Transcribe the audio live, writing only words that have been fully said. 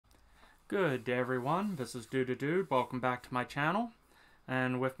Good day everyone, this is Dude. Welcome back to my channel.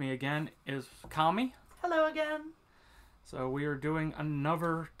 And with me again is Kami. Hello again. So we are doing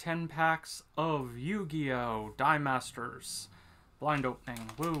another 10 packs of Yu-Gi-Oh! Die Masters. Blind opening.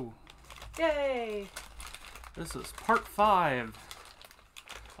 Woo. Yay! This is part 5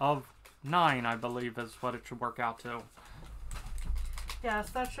 of 9, I believe is what it should work out to. Yes,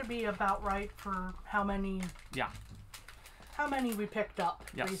 that should be about right for how many we picked up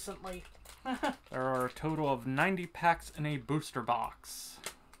recently. There are a total of 90 packs in a booster box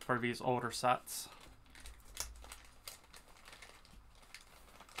for these older sets.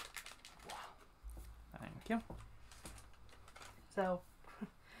 Thank you. So,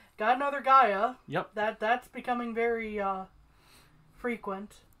 got another Gaia. Yep. That's becoming very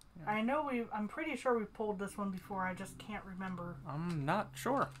frequent. Yeah. I'm pretty sure we pulled this one before. I just can't remember. I'm not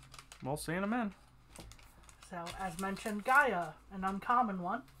sure. We'll see in a minute. So, as mentioned, Gaia, an uncommon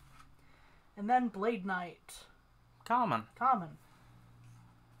one. And then Blade Knight. Common. Common.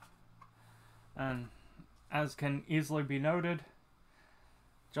 And as can easily be noted,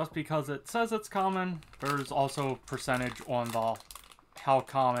 just because it says it's common, there's also percentage on the how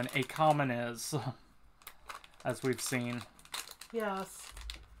common a common is, as we've seen. Yes.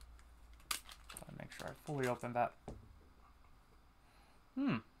 Make sure I fully open that.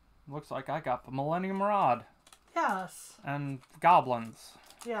 Looks like I got the Millennium Rod. Yes. And goblins.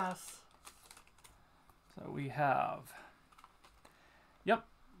 Yes. So we have,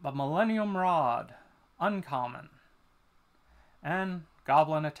 the Millennium Rod, uncommon, and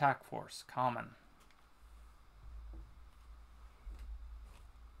Goblin Attack Force, common.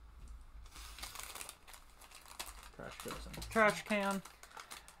 Trash goes in the trash can.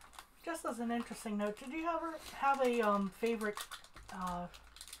 Just as an interesting note, did you ever have a favorite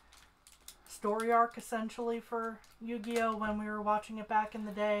story arc, essentially, for Yu-Gi-Oh! When we were watching it back in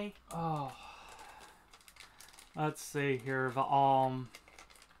the day? Oh. Let's see here. The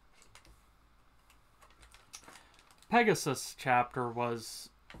Pegasus chapter was,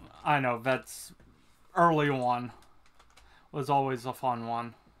 I know, that's early on. Was always a fun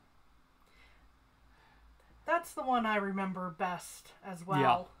one. That's the one I remember best as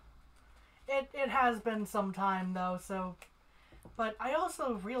well. Yeah. It has been some time though, so, but I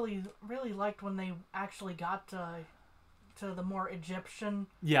also really liked when they actually got to the more Egyptian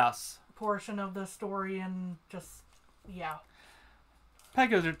portion of the story, and just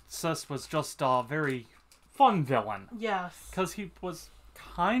Pegasus was just a very fun villain. Yes. Because he was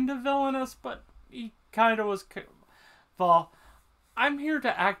kind of villainous, but he kind of was I'm here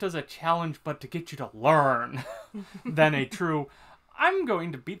to act as a challenge, but to get you to learn than a true, I'm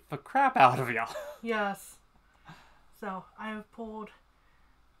going to beat the crap out of you. Yes. So, I have pulled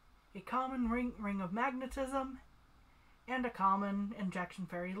a common ring of magnetism and a common injection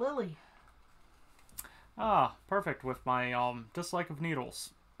fairy lily. Ah, perfect with my dislike of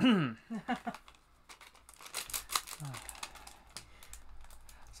needles.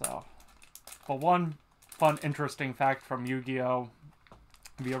 So, but one fun, interesting fact from Yu-Gi-Oh!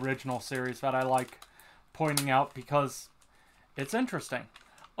 The original series that I like pointing out because it's interesting.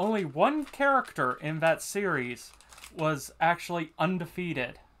 Only one character in that series was actually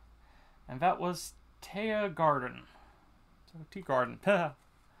undefeated, and that was Taya Garden. T-Garden.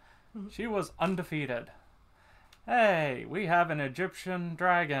 She was undefeated. Hey, we have an Egyptian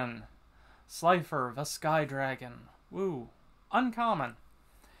dragon. Slifer, the Sky Dragon. Woo. Uncommon.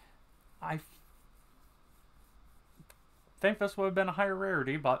 I think this would have been a higher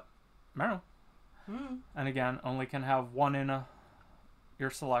rarity, but no. And again, only can have one in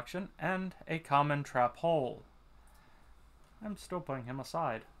your selection, and a common trap hole. I'm still putting him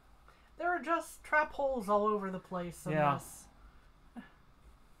aside. There are just trap holes all over the place in this.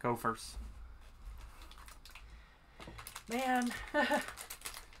 Gophers. Man.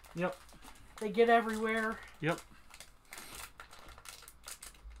 Yep. They get everywhere. Yep.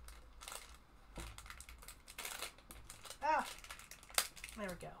 Ah. There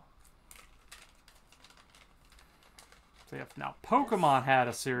we go. So if now Pokemon had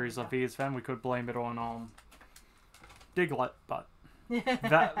a series of these, then we could blame it on Diglett, but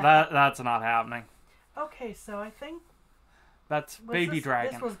that's not happening. Okay, so I think that's Baby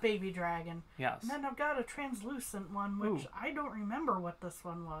Dragon. This was Baby Dragon. Yes. And then I've got a translucent one, which I don't remember what this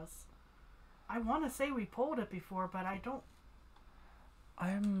one was. I want to say we pulled it before, but I don't.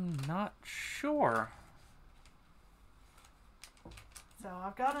 I'm not sure. So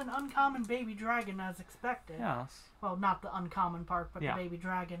I've got an uncommon Baby Dragon as expected. Yes. Well, not the uncommon part, but the Baby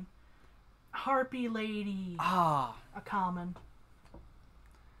Dragon. Harpy Lady. Ah. A common.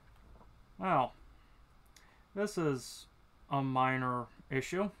 Well, this is a minor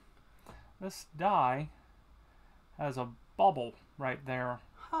issue. this die has a bubble right there.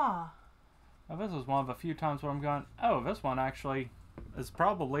 Huh. Now, this is one of a few times where I'm going, oh, this one actually is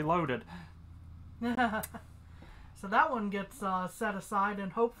probably loaded. So that one gets set aside,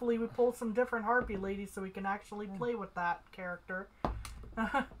 and hopefully we pull some different Harpy ladies so we can actually play with that character.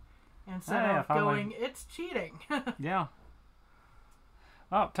 Instead of going, it's cheating. Yeah.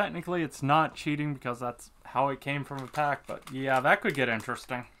 Well, technically it's not cheating because that's how it came from a pack, but yeah, that could get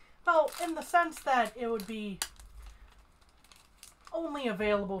interesting. Well, in the sense that it would be only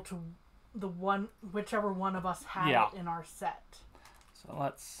available to whichever one of us had it in our set. So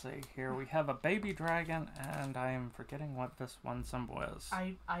let's see here. We have a baby dragon, and I am forgetting what this one symbol is.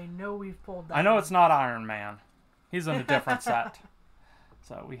 I know we've pulled that. I know it's not Iron Man. He's in a different set.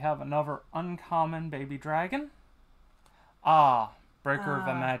 So we have another uncommon baby dragon. Ah, Breaker of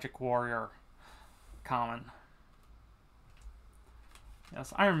a Magic Warrior. Common.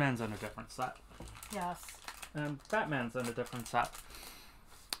 Yes, Iron Man's in a different set. Yes. And Batman's in a different set.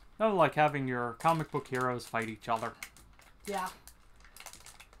 No, like having your comic book heroes fight each other. Yeah.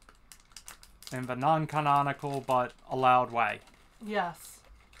 In the non-canonical but allowed way. Yes.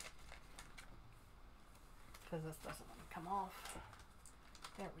 Because this doesn't want to come off.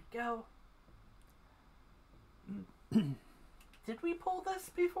 There we go. Did we pull this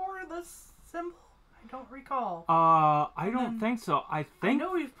before, this symbol? I don't recall. I don't think so. I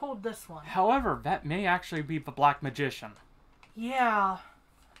know we've pulled this one. However, that may actually be the Black Magician. Yeah.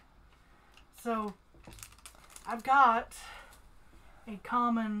 So, I've got a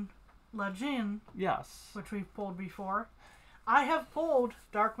common Legend. Yes. Which we've pulled before. I have pulled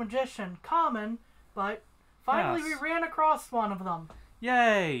Dark Magician, common, but finally we ran across one of them.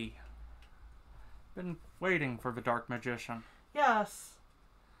 Yay! Been waiting for the Dark Magician. Yes.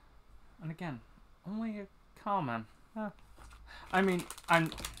 And again, only a common. I mean,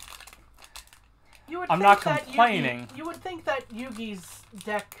 I'm not complaining. You would think that Yugi's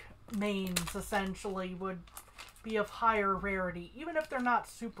deck mains essentially would be of higher rarity, even if they're not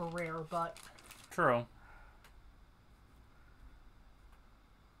super rare, but... True.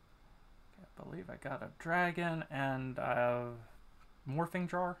 I believe I got a dragon and a morphing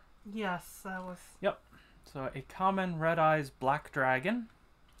jar. Yes, that was... Yep. So a common Red Eyes Black Dragon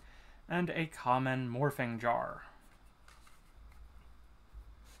and a common morphing jar.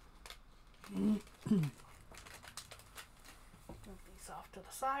 Move these off to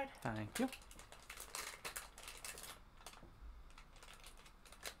the side. Thank you.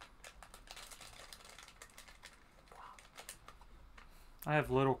 I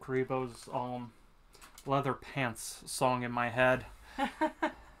have Little Karibo's leather pants song in my head.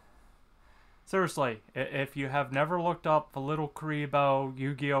 Seriously, if you have never looked up the Little Karibo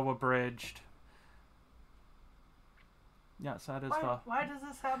Yu-Gi-Oh! Abridged. Yes, that is Why does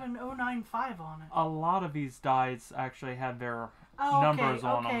this have an 095 on it? A lot of these dies actually had their numbers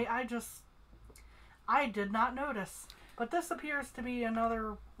on them. I did not notice. But this appears to be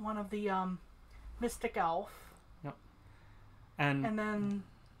another one of the Mystic Elf. Yep. And then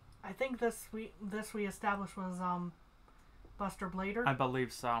I think this we established was Buster Blader. I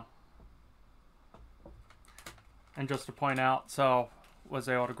believe so. And just to point out, so was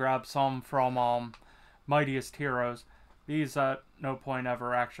able to grab some from Mightiest Heroes. These at no point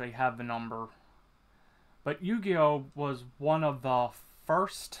ever actually have the number. But Yu-Gi-Oh! Was one of the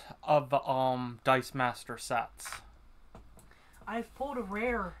first of the Dice Master sets. I've pulled a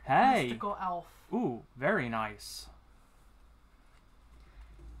rare Mystical Elf. Ooh, very nice.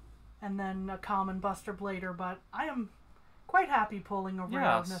 And then a common Buster Blader, but I am quite happy pulling a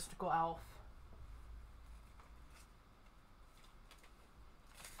rare Mystical Elf.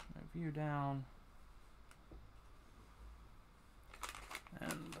 Move you down.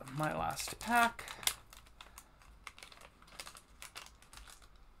 And my last pack.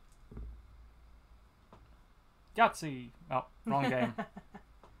 Yahtzee! Oh, wrong game.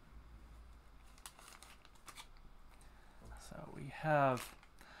 So we have...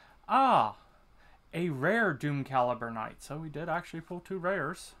 a rare Doom Caliber Knight. So we did actually pull 2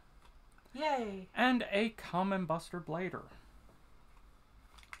 rares. Yay! And a common Buster Blader.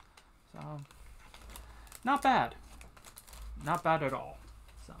 So, not bad. Not bad at all.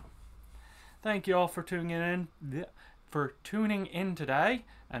 So, thank you all for tuning in today,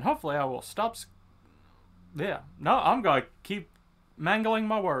 and hopefully I will stop. I'm gonna keep mangling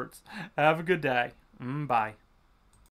my words. Have a good day. Bye.